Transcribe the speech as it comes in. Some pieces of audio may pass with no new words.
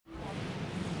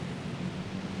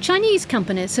Chinese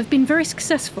companies have been very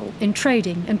successful in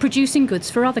trading and producing goods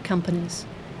for other companies,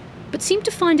 but seem to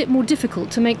find it more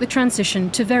difficult to make the transition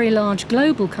to very large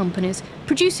global companies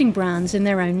producing brands in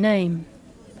their own name.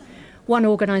 One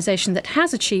organisation that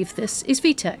has achieved this is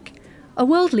VTech, a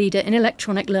world leader in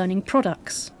electronic learning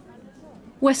products.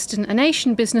 Western and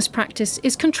Asian business practice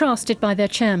is contrasted by their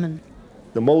chairman.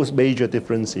 The most major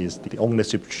difference is the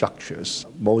ownership structures.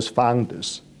 Most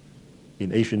founders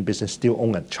in Asian business still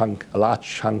own a large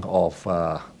chunk of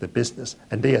the business,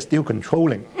 and they are still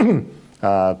controlling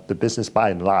the business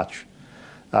by and large.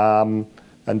 And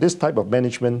this type of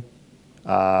management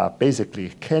basically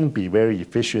can be very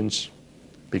efficient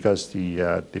because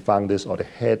the founders or the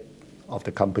head of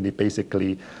the company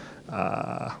basically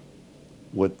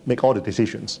would make all the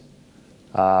decisions.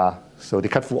 So they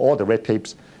cut through all the red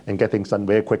tapes and get things done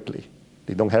very quickly.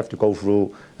 They don't have to go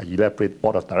through an elaborate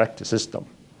board of directors system.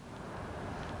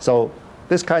 So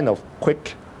this kind of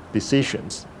quick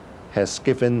decisions has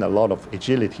given a lot of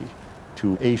agility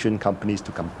to Asian companies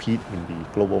to compete in the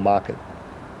global market.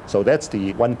 So that's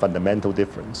the one fundamental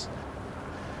difference.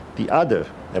 The other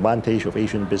advantage of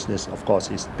Asian business, of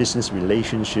course, is business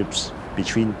relationships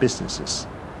between businesses.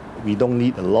 We don't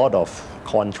need a lot of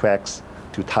contracts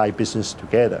to tie business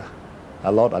together.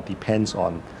 A lot depends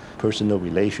on personal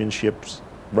relationships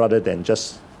rather than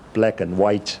just black and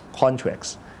white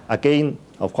contracts. Again,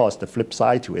 of course, the flip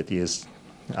side to it is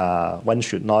one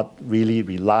should not really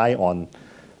rely on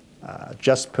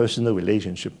just personal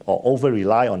relationship or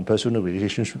over-rely on personal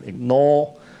relationship,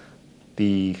 ignore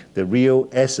the real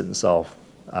essence of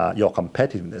your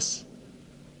competitiveness,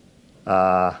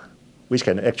 which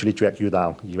can actually drag you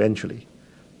down eventually.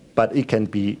 But it can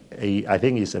be, I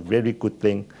think it's a very good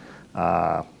thing.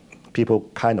 People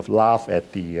kind of laugh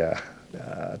at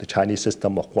the Chinese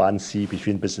system of guanxi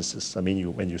between businesses. I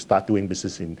mean, when you start doing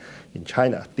business in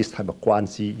China, this type of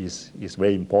guanxi is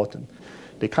very important.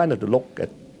 They kind of look at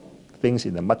things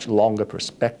in a much longer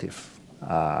perspective.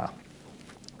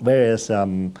 Whereas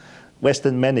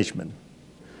Western management,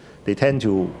 they tend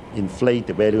to inflate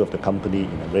the value of the company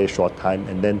in a very short time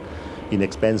and then in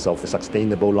expense of the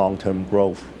sustainable long-term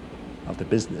growth of the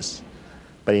business.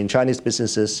 But in Chinese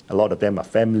businesses, a lot of them are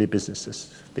family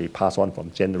businesses. They pass on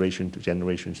from generation to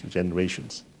generations to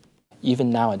generations. Even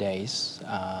nowadays,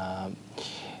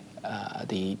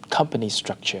 the company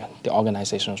structure, the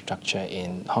organizational structure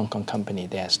in Hong Kong company,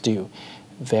 they are still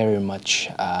very much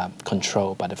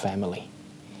controlled by the family.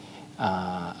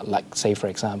 Like, say, for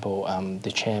example,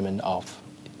 the chairman of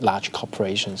large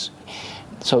corporations.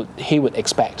 So he would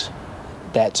expect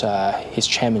that his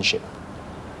chairmanship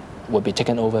would be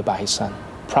taken over by his son,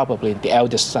 probably the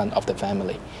eldest son of the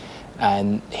family.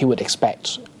 And he would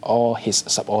expect all his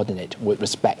subordinates would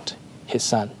respect his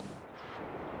son.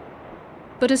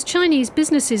 But as Chinese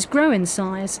businesses grow in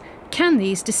size, can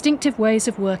these distinctive ways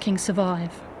of working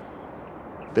survive?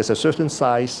 There's a certain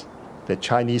size that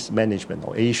Chinese management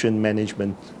or Asian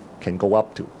management can go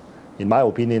up to. In my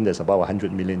opinion, there's about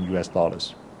 $100 million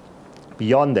US.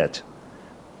 Beyond that,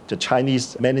 the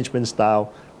Chinese management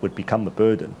style would become a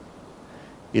burden.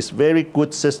 It's a very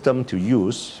good system to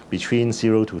use between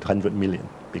 0 to 100 million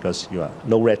because you are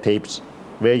no red tapes,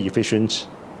 very efficient,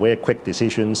 very quick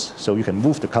decisions, so you can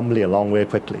move the company along very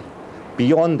quickly.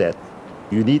 Beyond that,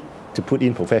 you need to put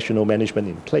in professional management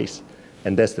in place,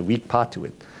 and that's the weak part to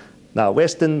it. Now,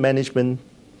 Western management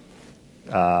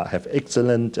have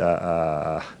excellent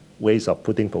ways of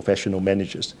putting professional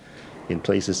managers in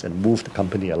places and move the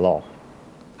company along.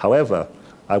 However,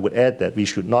 I would add that we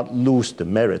should not lose the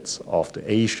merits of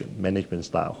the Asian management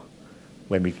style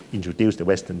when we introduce the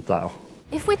Western style.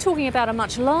 If we're talking about a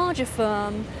much larger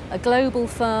firm, a global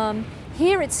firm,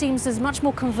 here it seems there's much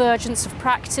more convergence of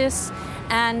practice,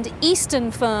 and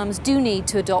Eastern firms do need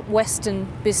to adopt Western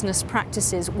business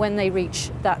practices when they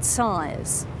reach that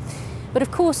size. But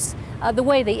of course, the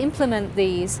way they implement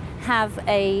these have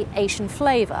an Asian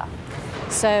flavour.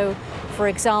 So, for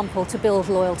example, to build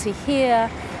loyalty here,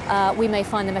 we may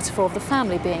find the metaphor of the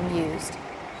family being used.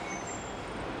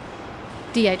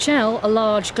 DHL, a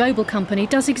large global company,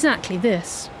 does exactly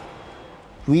this.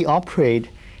 We operate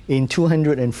in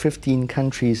 215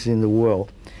 countries in the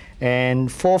world, and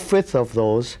 4/5 of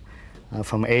those,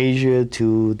 from Asia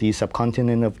to the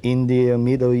subcontinent of India,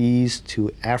 Middle East,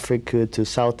 to Africa, to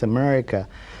South America,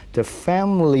 the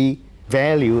family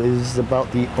value is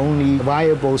about the only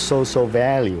viable social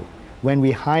value. When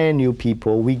we hire new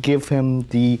people, we give them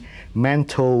the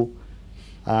mental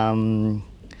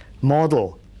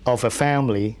model of a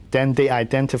family, then they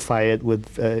identify it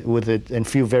with it and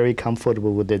feel very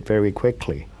comfortable with it very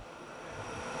quickly.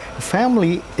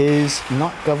 Family is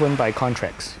not governed by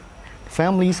contracts.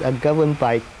 Families are governed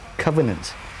by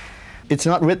covenants. It's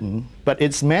not written, but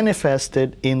it's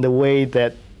manifested in the way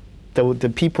that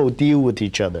the people deal with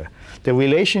each other. The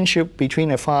relationship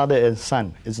between a father and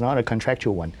son is not a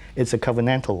contractual one, it's a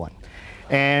covenantal one.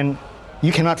 And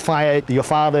you cannot fire your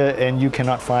father and you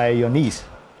cannot fire your niece.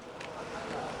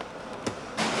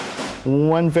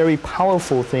 One very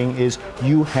powerful thing is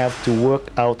you have to work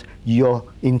out your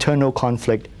internal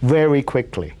conflict very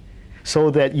quickly so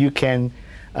that you can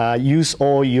use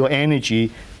all your energy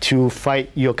to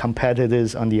fight your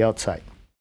competitors on the outside.